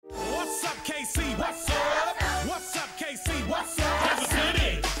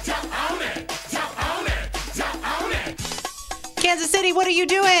Kansas City, what are you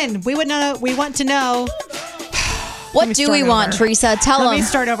doing? We want to know. What do we want, Teresa? Tell them. Let me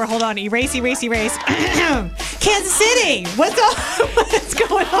start over. Hold on. Erase. Kansas City, what's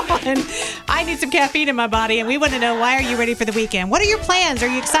going on? I need some caffeine in my body, and we want to know, why are you ready for the weekend? What are your plans? Are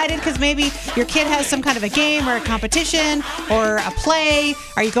you excited because maybe your kid has some kind of a game or a competition or a play?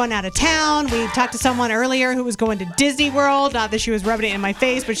 Are you going out of town? We talked to someone earlier who was going to Disney World. Not that she was rubbing it in my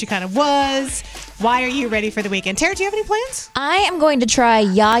face, but she kind of was. Why are you ready for the weekend? Tara, do you have any plans? I am going to try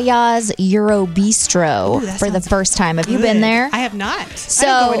Yaya's Euro Bistro for the first time. Have you been there? I have not. So,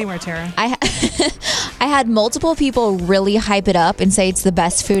 I don't go anywhere, Tara. I had multiple people really hype it up and say it's the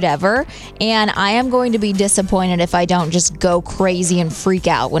best food ever. And I am going to be disappointed if I don't just go crazy and freak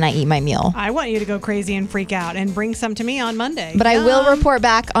out when I eat my meal. I want you to go crazy and freak out and bring some to me on Monday. But I will report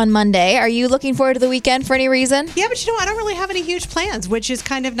back on Monday. Are you looking forward to the weekend for any reason? Yeah, but I don't really have any huge plans, which is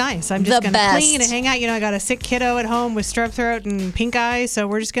kind of nice. I'm just going to clean and hang out. I got a sick kiddo at home with strep throat and pink eye, so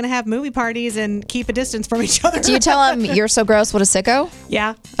we're just going to have movie parties and keep a distance from each other. Do you tell him you're so gross, what a sicko?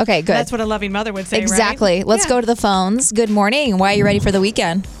 Yeah. Okay, good. That's what a loving mother would say, exactly. Right? Let's go to the phones. Good morning. Why are you ready for the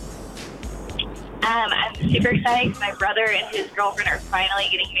weekend? I'm super excited because my brother and his girlfriend are finally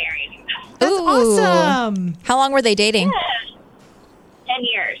getting married. That's awesome. How long were they dating? Yeah. 10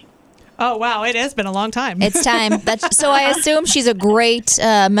 years. Oh, wow. It has been a long time. It's time. So I assume she's a great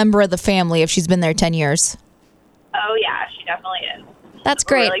member of the family if she's been there 10 years. Oh, yeah. She definitely is. That's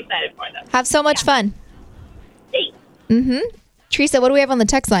great. We're really excited for them. Have so much fun. Thanks. Mm-hmm. Teresa, what do we have on the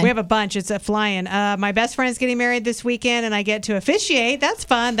text line? We have a bunch. It's a flying. My best friend is getting married this weekend, and I get to officiate. That's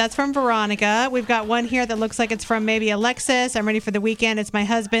fun. That's from Veronica. We've got one here that looks like it's from maybe Alexis. I'm ready for the weekend. It's my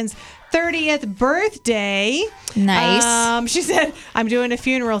husband's 30th birthday. Nice. She said, I'm doing a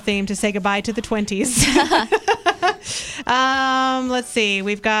funeral theme to say goodbye to the 20s. Let's see.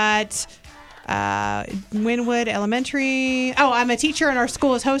 We've got... Wynwood Elementary. Oh, I'm a teacher and our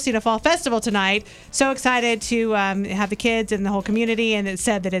school is hosting a fall festival tonight. So excited to have the kids and the whole community, and it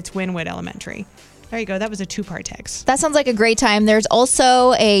said that it's Wynwood Elementary. There you go. That was a 2-part text. That sounds like a great time. There's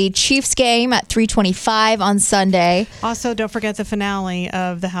also a Chiefs game at 3:25 on Sunday. Also, don't forget the finale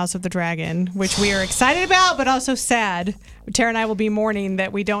of The House of the Dragon, which we are excited about, but also sad. Tara and I will be mourning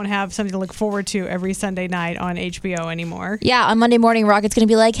that we don't have something to look forward to every Sunday night on HBO anymore. Yeah, on Monday morning, Rocket's going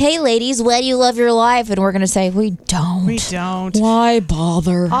to be like, hey, ladies, why do you love your life? And we're going to say, we don't. We don't. Why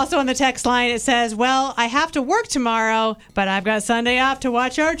bother? Also on the text line, it says, well, I have to work tomorrow, but I've got Sunday off to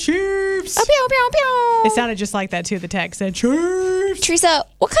watch our Chiefs. Oh, pew, pew, pew. It sounded just like that, too. The text said, Chiefs. Teresa,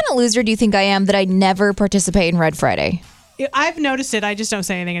 what kind of loser do you think I am that I never participate in Red Friday? I've noticed it. I just don't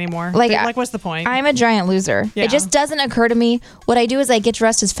say anything anymore. Like, what's the point? I'm a giant loser. Yeah. It just doesn't occur to me. What I do is I get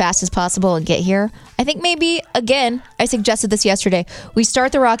dressed as fast as possible and get here. I think maybe, again, I suggested this yesterday. We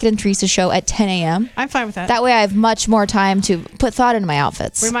start the Rocket and Teresa show at 10 a.m. I'm fine with that. That way I have much more time to put thought into my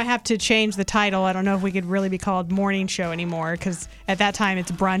outfits. We might have to change the title. I don't know if we could really be called Morning Show anymore, because at that time it's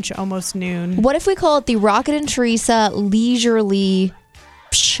brunch, almost noon. What if we call it the Rocket and Teresa Leisurely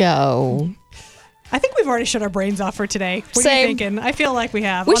Show? I think we've already shut our brains off for today. What are you thinking? I feel like we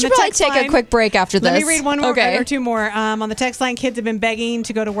have. We should probably take a quick break after this. Let me read one more or two more. On the text line, kids have been begging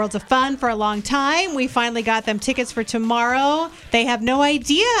to go to Worlds of Fun for a long time. We finally got them tickets for tomorrow. They have no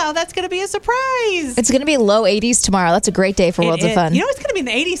idea how that's going to be a surprise. It's going to be low 80s tomorrow. That's a great day for Worlds of Fun. You know, it's going to be in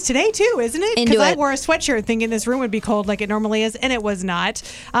the 80s today, too, isn't it? Because I wore a sweatshirt thinking this room would be cold like it normally is, and it was not.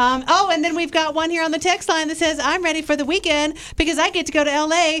 And then we've got one here on the text line that says, I'm ready for the weekend because I get to go to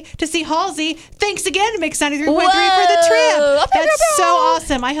L.A. to see Halsey. Thanks again, Mix 93.3 for the trip. That's so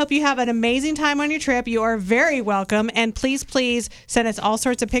awesome. I hope you have an amazing time on your trip. You are very welcome. And please send us all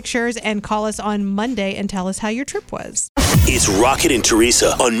sorts of pictures and call us on Monday and tell us how your trip was. It's Rocket and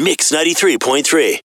Teresa on Mix 93.3.